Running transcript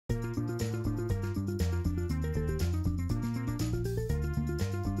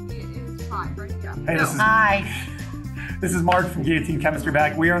Hi, right? Yeah. Hey, this is Mark from Guillotined Chemistry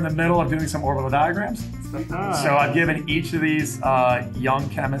back. We are in the middle of doing some orbital diagrams. So I've given each of these young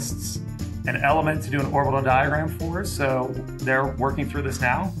chemists an element to do an orbital diagram for. So they're working through this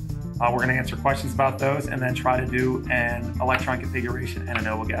now. We're going to answer questions about those and then try to do an electron configuration and a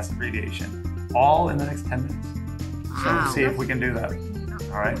noble gas abbreviation, all in the next 10 minutes. So we'll see if we can do that.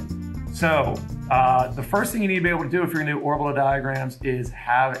 All right. So the first thing you need to be able to do if you're going to do orbital diagrams is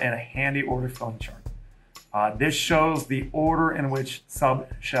have a handy order filling chart. This shows the order in which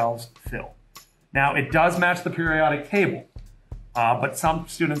subshells fill. Now, it does match the periodic table, but some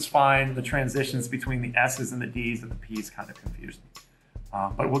students find the transitions between the S's and the D's and the P's kind of confusing.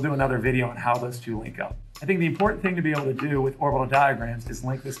 But we'll do another video on how those two link up. I think the important thing to be able to do with orbital diagrams is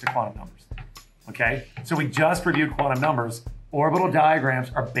link this to quantum numbers. Okay, so we just reviewed quantum numbers. Orbital diagrams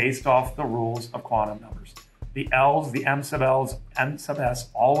are based off the rules of quantum numbers. The L's, the M sub L's, M sub S,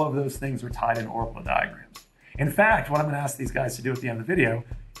 all of those things are tied in orbital diagrams. In fact, what I'm going to ask these guys to do at the end of the video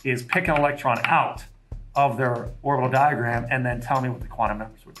is pick an electron out of their orbital diagram and then tell me what the quantum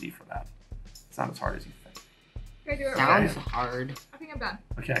numbers would be for that. It's not as hard as you think. Can I do it Sounds right? hard. I think I'm done.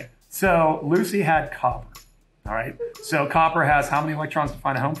 Okay, so Lucy had copper. All right, so copper has how many electrons to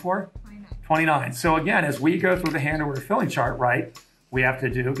find a home for? 29. So again, as we go through the hand order filling chart, right, we have to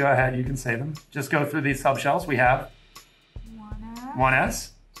do, go ahead, you can say them. Just go through these subshells. We have 1s,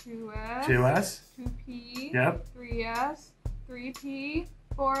 2s, 2s, 2p, yep, 3s, 3p,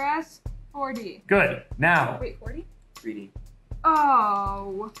 4s, 4d. good. Now, Wait, 40? 3D.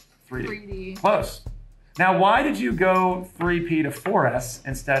 Oh, 3D. 3d. Close. Now, why did you go 3p to 4s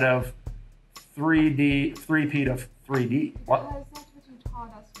instead of 3p to 3d? What? Because that's what you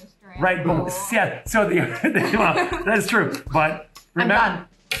taught us, Mr. Right, Andrew. yeah, so well, that is true, but remember,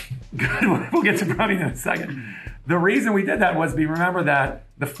 good, we'll get to bromine in a second. The reason we did that was remember that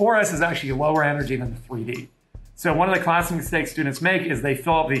the 4s is actually lower energy than the 3d. So one of the classic mistakes students make is they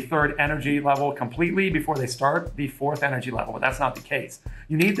fill up the third energy level completely before they start the fourth energy level, but that's not the case.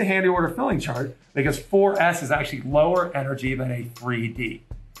 You need the handy order filling chart because 4s is actually lower energy than a 3d.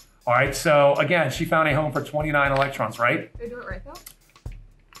 All right, so again, she found a home for 29 electrons, right? Did I do it right, though?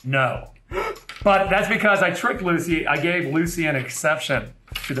 No. But that's because I tricked Lucy. I gave Lucy an exception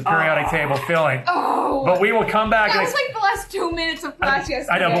to the periodic table filling. Oh! But we will come back. That was like the last 2 minutes of class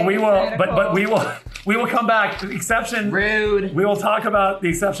yesterday. I know, but we will come back. Exception. Rude. We will talk about the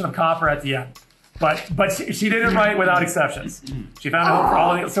exception of copper at the end. But she did it right without exceptions. She found a home for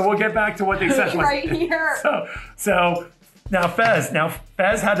all of the, so we'll get back to what the exception was. Right here. So now Fez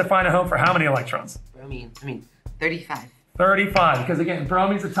had to find a home for how many electrons? Bromine. 35. 35, because again,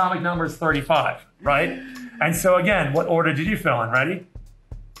 bromine's atomic number is 35, right? And so again, what order did you fill in? Ready?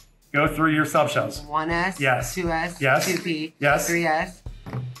 Go through your subshells. 1s. Yes. 2s. Yes. 2p. Yes. 3s.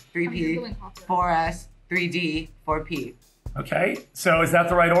 3p. Googling copper. 4s. 3d. 4p. Okay, so is that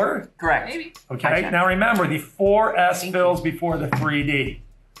the right order? Correct. Maybe. Okay, now remember, the 4s fills before the 3d,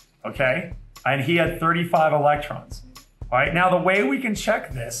 okay? And he had 35 electrons. All right, now the way we can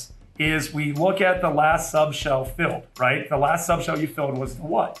check this is we look at the last subshell filled, right? The last subshell you filled was the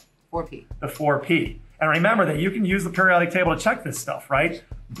what? 4p. The 4p. And remember that you can use the periodic table to check this stuff, right?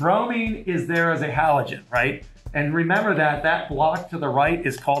 Bromine is there as a halogen, right? And remember that that block to the right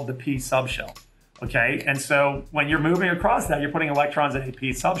is called the p subshell, okay? And so when you're moving across that, you're putting electrons in a p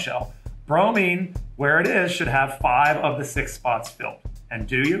subshell. Bromine, where it is, should have 5 of the 6 spots filled. And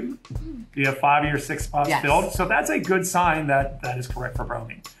do you? Do you have 5 of your 6 spots filled? So that's a good sign that that is correct for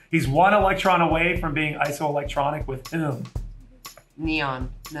bromine. He's 1 electron away from being isoelectronic with whom? Neon.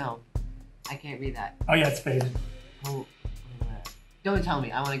 No. I can't read that. Oh yeah, it's faded. Oh, don't tell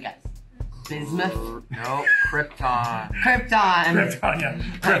me. I want to guess. Bismuth? No, Krypton. Krypton. Krypton, yeah.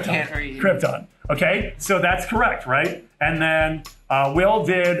 I can't read. Krypton. Okay, so that's correct, right? And then Will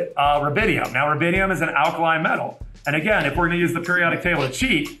did rubidium. Now, rubidium is an alkaline metal. And again, if we're going to use the periodic table to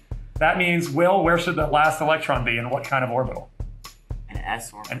cheat, that means, Will, where should the last electron be and what kind of orbital? An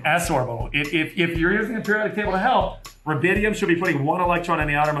S orbital. An S orbital. If you're using the periodic table to help, rubidium should be putting 1 electron in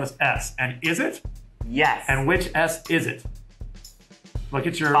the outermost S. And is it? Yes. And which S is it? Look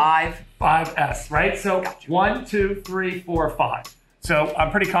at your 5S, right? So 1, 2, 3, 4, 5. So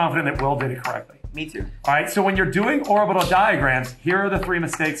I'm pretty confident that Will did it correctly. Me too. All right, so when you're doing orbital diagrams, here are the 3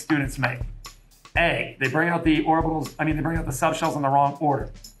 mistakes students make. A, they bring out the orbitals, they bring out the subshells in the wrong order.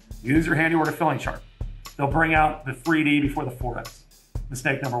 Use your handy order filling chart. They'll bring out the 3D before the 4s.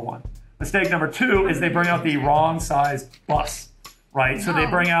 Mistake number 1. Mistake number 2 is they bring out the wrong sized bus, right? So they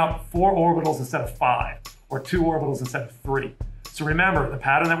bring out 4 orbitals instead of 5, or 2 orbitals instead of 3. So remember, the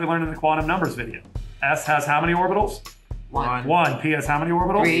pattern that we learned in the quantum numbers video. S has how many orbitals? 1. 1. P has how many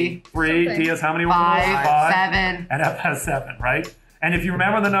orbitals? 3. 3. Something. D has how many orbitals? 5. 7. And F has 7, right? And if you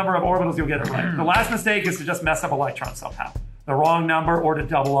remember the number of orbitals, you'll get it right. The last mistake is to just mess up electrons somehow. The wrong number or to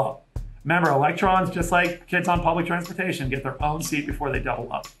double up. Remember, electrons, just like kids on public transportation, get their own seat before they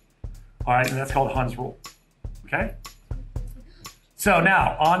double up. All right, and that's called Hund's rule. Okay? So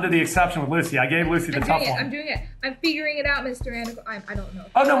now, on to the exception with Lucy. I gave Lucy the tough one. I'm doing it. I'm figuring it out, Mr. Anacle. I don't know.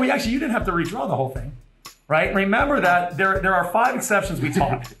 Oh, no, you didn't have to redraw the whole thing, right? Remember that there are 5 exceptions we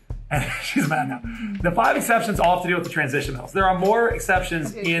taught. And she's mad now. The 5 exceptions all have to do with the transition metals. There are more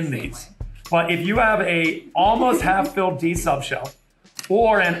exceptions in these. But if you have a almost half-filled D subshell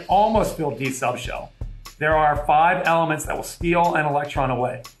or an almost filled D subshell, there are 5 elements that will steal an electron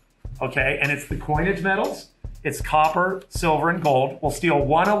away. Okay, and it's the coinage metals. It's copper, silver, and gold. Will steal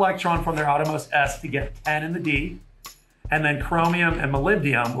 1 electron from their outermost S to get 10 in the D. And then chromium and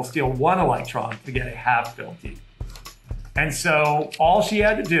molybdenum will steal 1 electron to get a half-filled D. And so all she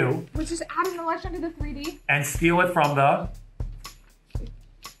had to do was just add an electron to the 3D and steal it from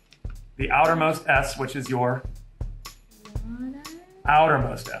the outermost S, which is your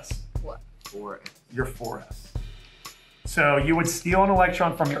outermost S. What? 4. Your 4s. So you would steal an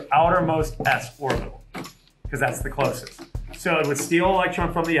electron from your outermost S orbital, because that's the closest. So it would steal an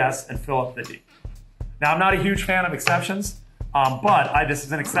electron from the S and fill up the D. Now, I'm not a huge fan of exceptions, but this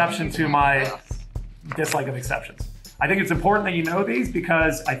is an exception to my dislike of exceptions. I think it's important that you know these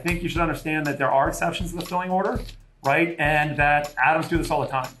because I think you should understand that there are exceptions to the filling order, right? And that atoms do this all the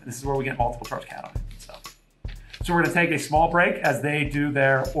time. And this is where we get multiple charge cation stuff. So we're going to take a small break as they do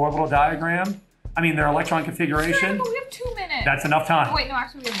their orbital diagram. Their electron configuration. Sure, we have 2 minutes. That's enough time. Oh, wait, no,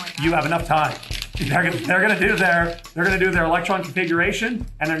 actually we have more than that. You have enough time. They're going to do their electron configuration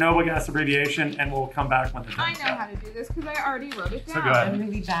and their noble gas abbreviation, and we'll come back when they're done. I know how to do this because I already wrote it down. So go ahead. I'm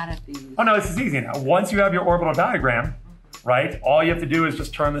really bad at these. Oh no, this is easy now. Once you have your orbital diagram, right, all you have to do is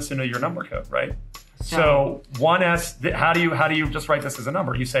just turn this into your number code, right? So 1s. How do you just write this as a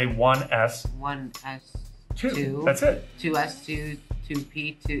number? You say 1s. 1s2. That's it. 2s2.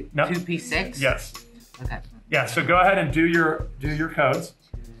 2p2. No. 2p6. Yes. Okay. Yeah. So go ahead and do your codes.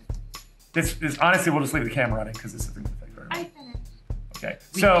 This honestly, we'll just leave the camera running because this isn't going to take very long. I finished. Okay.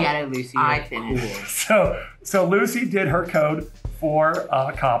 We So get it, Lucy. I You're finished. cool. So Lucy did her code for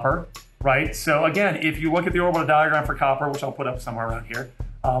copper, right? So again, if you look at the orbital diagram for copper, which I'll put up somewhere around here,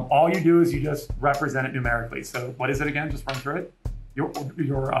 all you do is you just represent it numerically. So what is it again? Just run through it. Your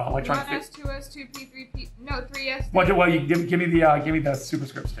electron. 1s, 2s, 2p, 3p. No, 3s. Well, you give me the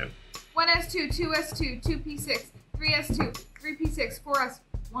superscripts too. 1s2, 2s2, 2p6, 3s2, 3p6,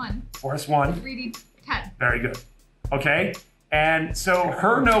 4s1, 4s1. 3d10. Very good. Okay. And so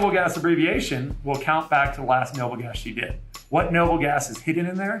her noble gas abbreviation will count back to the last noble gas she did. What noble gas is hidden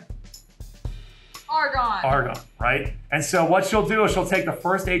in there? Argon. Argon, right? And so what she'll do is she'll take the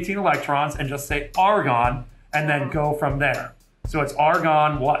first 18 electrons and just say argon and then go from there. So it's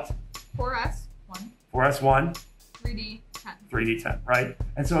argon what? 4s1, 4s1, 3d10. 3d10, right?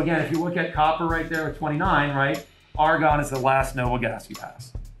 And so again, if you look at copper right there at 29, right? Argon is the last noble gas you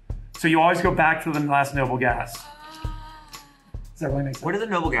pass. So you always go back to the last noble gas. Does that really make sense? What are the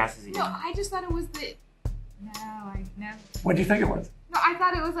noble gases again? No, I just thought it was the. No, I never. What do you think it was? No, I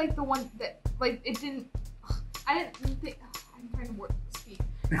thought it was like the one that, like, it didn't. I didn't think. I'm trying to speak.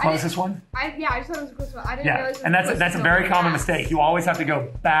 The closest one? I just thought it was the closest one. I didn't Yeah, realize it and was that's a the very noble common gas. mistake. You always have to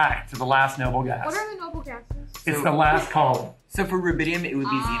go back to the last noble gas. What are the noble gases? It's the last column. So for rubidium, it would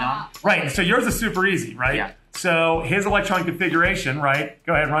be xenon. Right, so yours is super easy, right? Yeah. So his electron configuration, right?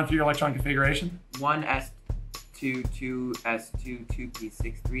 Go ahead and run through your electron configuration. 1s2, 2s2,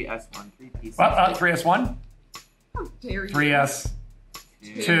 2p6, 3s1, 3p6. 3s1, How dare you?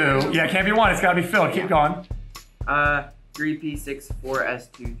 3s2. Yeah, it can't be 1. It's got to be filled. Keep going. 3p6,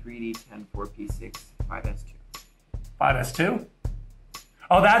 4s2, 3d10, 4p6, 5s2. 5s2.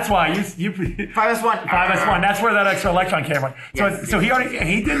 Oh, that's why you 5s1. 5s1. That's where that extra electron came from. So, Yes. so he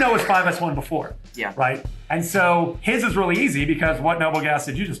did know it was 5s1 before. Yeah. Right. And so his is really easy because what noble gas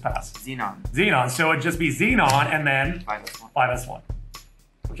did you just pass? Xenon. Xenon. So it'd just be xenon and then 5s1. 5s1.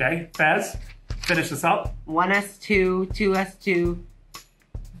 Okay, Fez, finish this up. 1s2, 2s2,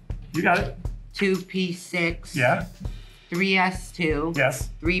 You got it. 2p6. Yeah. 3s2. Yes.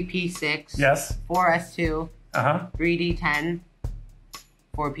 3p6. Yes. 4s2. Uh-huh. 3d10.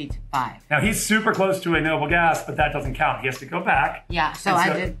 4p5. Now he's super close to a noble gas, but that doesn't count. He has to go back. Yeah, so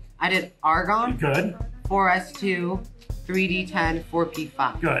And I did argon, Good. 4s2, 3d10,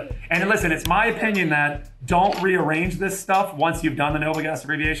 4p5. Good. And listen, it's my opinion that don't rearrange this stuff once you've done the noble gas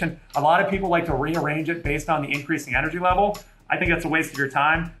abbreviation. A lot of people like to rearrange it based on the increasing energy level. I think that's a waste of your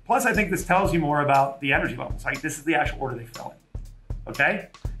time. Plus, I think this tells you more about the energy levels. Like, this is the actual order they fell in. Okay?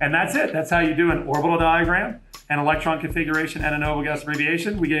 And that's it. That's how you do an orbital diagram, an electron configuration, and a noble gas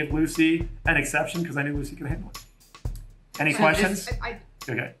abbreviation. We gave Lucy an exception because I knew Lucy could handle it. Any questions?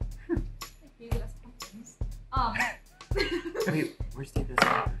 Okay. Wait, where's Davis?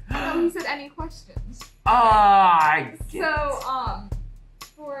 No, he said any questions. I get So,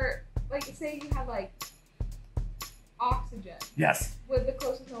 for, like, say you have, like, oxygen. Yes. Would the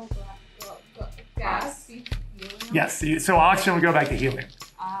closest noble gas be helium? Yes. So oxygen would go back to helium.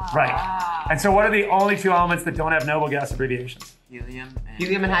 Right. And so what are the only two elements that don't have noble gas abbreviations? helium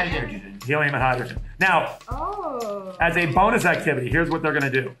Helium and hydrogen. Helium and hydrogen. Now, Oh. as a bonus activity, here's what they're going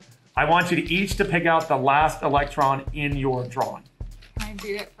to do. I want you to each to pick out the last electron in your drawing. Can I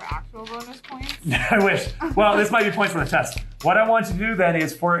do it for actual bonus points? I wish. Well, this might be points for the test. What I want you to do then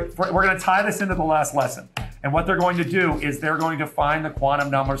is we're going to tie this into the last lesson. And what they're going to do is they're going to find the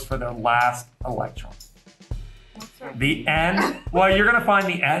quantum numbers for their last electron. The N, well, you're going to find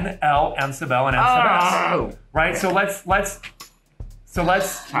the N, L, M sub L, and M sub S. Right? So let's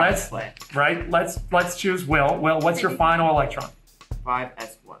choose Will. Will, what's your final electron?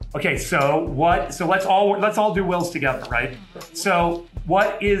 5s1. Okay, so let's all do Wills together, right? So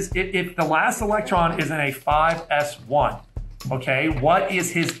what is if the last electron is in a 5s1, okay, what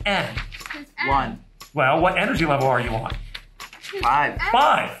is his N? His N. 1. Well, what energy level are you on? 5.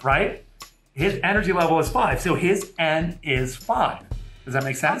 5, right? His energy level is 5, so his N is 5. Does that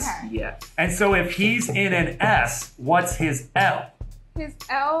make sense? Okay. Yeah. And so if he's in an S, what's his L? His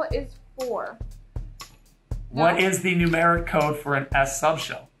L is 4. What is the numeric code for an S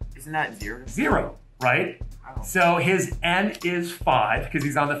subshell? Isn't that 0? 0, right? Oh. So his N is 5 because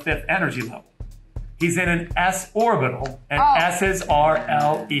he's on the 5th energy level. He's in an S orbital, and S's are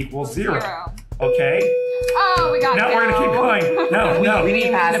L equals 0. Okay? Oh, we got it. No, we're gonna keep going. No, We need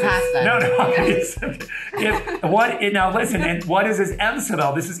to pass that. No. Now listen, and what is his M sub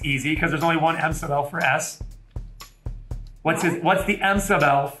L? This is easy because there's only one M sub L for S. What's the M sub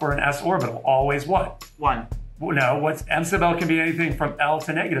L for an S orbital? Always what? 1. No, what's M sub L can be anything from L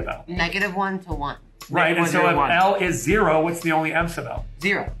to negative L. -1 to 1. Right, and so if 1. L is 0, what's the only M sub L?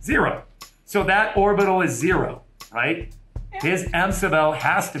 0. 0. So that orbital is 0, right? His M sub L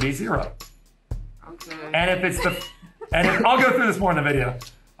has to be 0. Okay. And I'll go through this more in the video.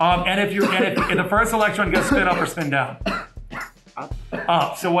 And if the first electron goes spin up or spin down?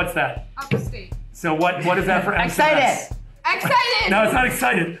 Up. So what's that? Upstate. So what is that for M sub S? Excited! No, it's not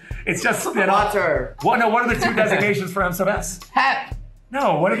excited. It's just spin up. Water. What are the two designations for M sub S? Pep.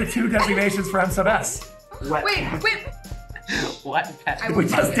 No, what are the two designations for M sub S? What? Wait. What? Pep. We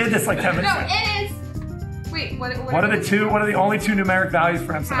just did this like 10 minutes No, ago. it is. Wait, what What are the only two numeric values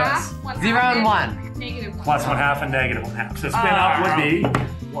for M sub S? 0 and 1. Negative 1. Plus 1/2 and negative 1/2. So spin up would be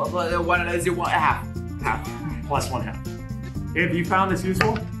Half. plus 1/2. If you found this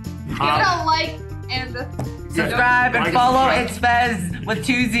useful, Give it a like and a Subscribe and Like follow and It's Fez with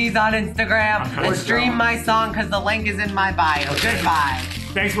 2 Z's on Instagram and stream my song because the link is in my bio. Goodbye.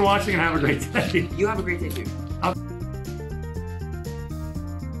 thanks for watching and have a great day. You have a great day too.